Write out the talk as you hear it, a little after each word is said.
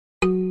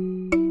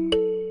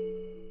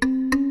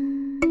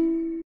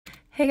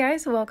Hey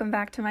guys, welcome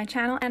back to my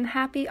channel and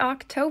happy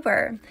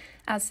October!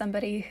 As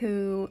somebody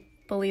who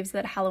believes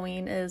that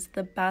Halloween is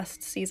the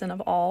best season of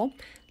all,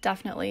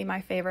 definitely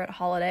my favorite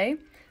holiday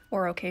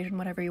or occasion,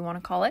 whatever you want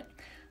to call it,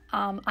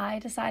 I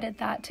decided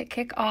that to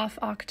kick off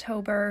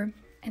October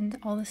and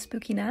all the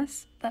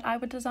spookiness, that I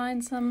would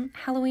design some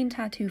Halloween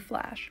tattoo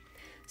flash.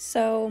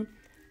 So,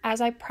 as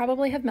I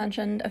probably have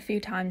mentioned a few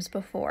times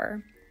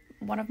before,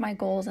 one of my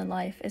goals in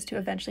life is to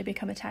eventually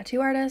become a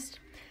tattoo artist.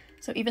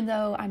 So even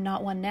though I'm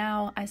not one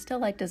now, I still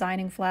like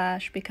designing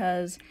flash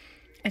because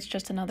it's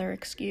just another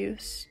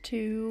excuse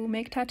to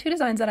make tattoo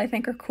designs that I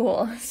think are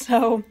cool.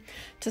 So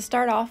to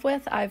start off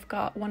with, I've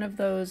got one of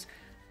those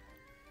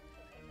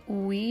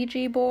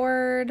Ouija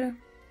board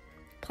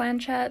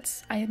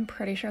planchettes. I am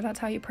pretty sure that's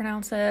how you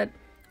pronounce it.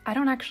 I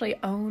don't actually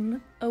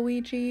own a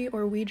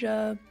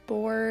Ouija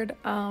board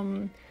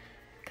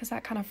because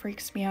that kind of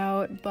freaks me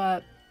out,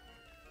 but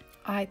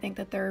I think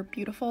that they're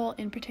beautiful,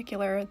 in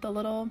particular the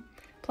little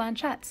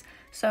planchettes.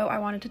 So I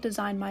wanted to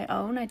design my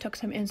own. I took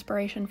some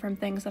inspiration from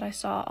things that I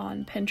saw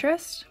on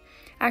Pinterest.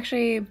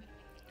 Actually,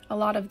 a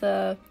lot of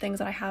the things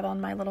that I have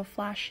on my little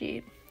flash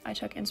sheet, I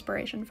took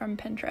inspiration from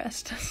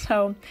Pinterest.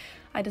 So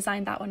I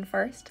designed that one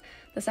first.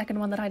 The second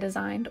one that I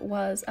designed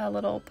was a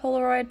little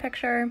Polaroid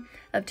picture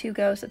of two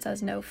ghosts that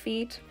says no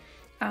feet,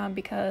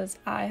 because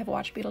I have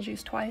watched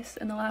Beetlejuice twice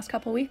in the last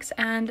couple weeks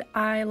and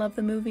I love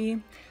the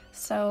movie.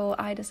 So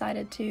I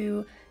decided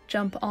to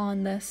jump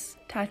on this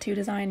tattoo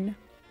design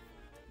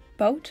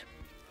boat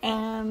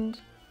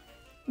and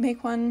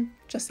make one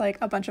just like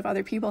a bunch of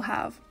other people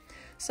have.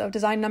 So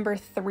design number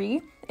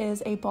 3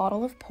 is a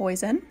bottle of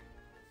poison.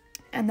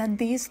 And then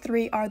these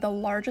 3 are the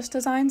largest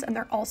designs and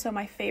they're also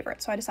my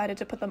favorite. So I decided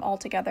to put them all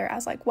together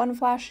as like one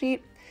flash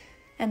sheet.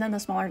 And then the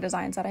smaller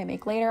designs that I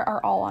make later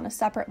are all on a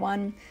separate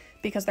one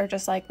because they're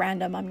just like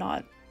random. I'm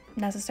not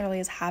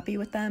necessarily as happy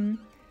with them,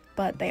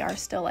 but they are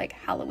still like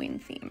Halloween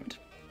themed.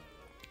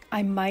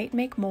 I might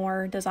make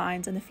more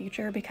designs in the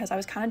future because I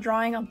was kind of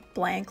drawing a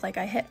blank, like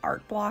I hit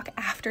art block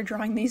after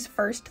drawing these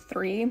first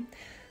 3.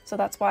 So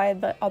that's why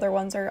the other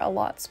ones are a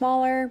lot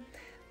smaller,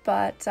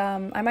 but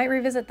I might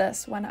revisit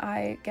this when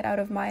I get out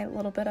of my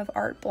little bit of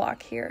art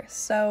block here.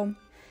 So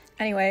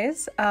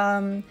anyways,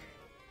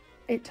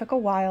 it took a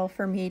while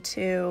for me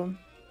to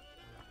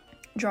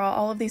draw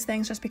all of these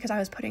things just because I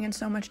was putting in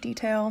so much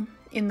detail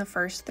in the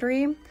first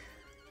 3.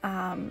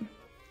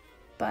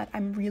 But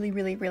I'm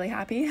really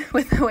happy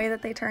with the way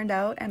that they turned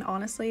out. And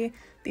honestly,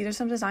 these are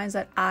some designs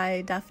that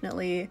I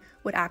definitely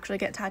would actually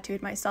get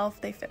tattooed myself.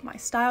 They fit my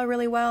style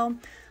really well.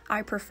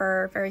 I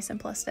prefer very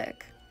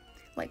simplistic,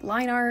 like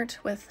line art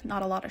with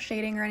not a lot of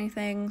shading or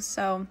anything.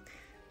 So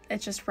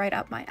it's just right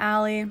up my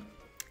alley.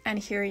 And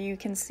here you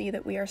can see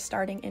that we are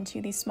starting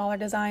into these smaller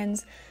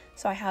designs.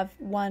 So I have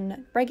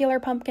one regular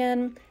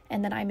pumpkin,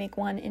 and then I make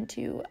one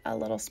into a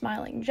little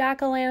smiling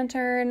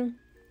jack-o'-lantern,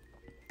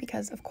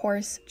 because of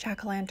course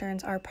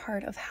jack-o'-lanterns are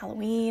part of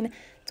Halloween.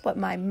 It's what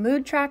my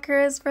mood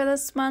tracker is for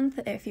this month,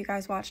 if you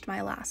guys watched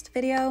my last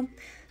video.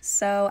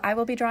 So I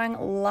will be drawing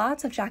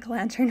lots of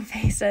jack-o'-lantern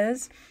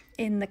faces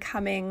in the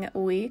coming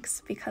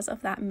weeks because of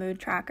that mood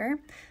tracker.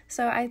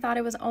 So I thought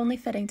it was only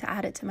fitting to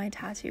add it to my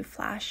tattoo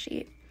flash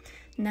sheet.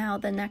 Now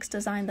the next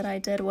design that I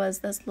did was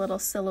this little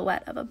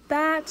silhouette of a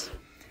bat.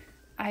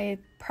 I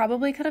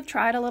probably could have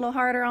tried a little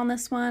harder on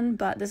this one,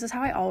 but this is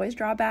how I always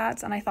draw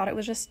bats, and I thought it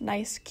was just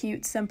nice,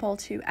 cute, simple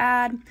to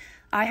add.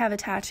 I have a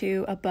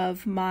tattoo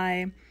above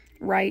my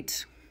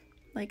right,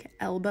 like,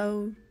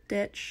 elbow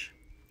ditch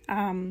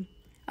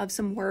of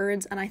some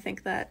words, and I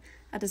think that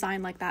a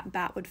design like that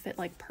bat would fit,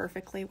 like,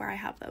 perfectly where I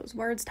have those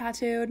words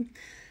tattooed.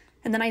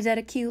 And then I did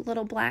a cute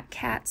little black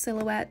cat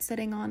silhouette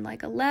sitting on,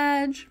 like, a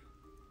ledge.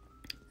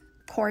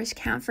 Of course,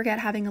 can't forget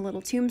having a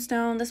little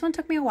tombstone. This one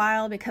took me a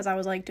while because I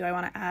was like, do I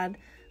want to add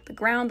the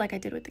ground like I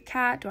did with the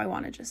cat? Do I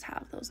want to just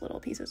have those little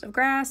pieces of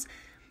grass?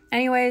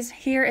 Anyways,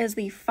 here is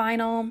the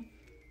final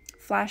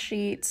flash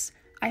sheets.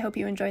 I hope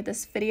you enjoyed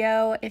this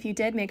video. If you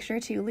did, make sure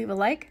to leave a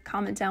like,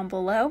 comment down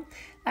below,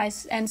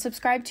 and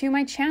subscribe to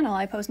my channel.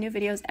 I post new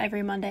videos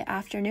every Monday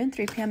afternoon,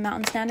 3 p.m.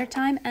 Mountain Standard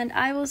Time, and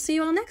I will see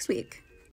you all next week.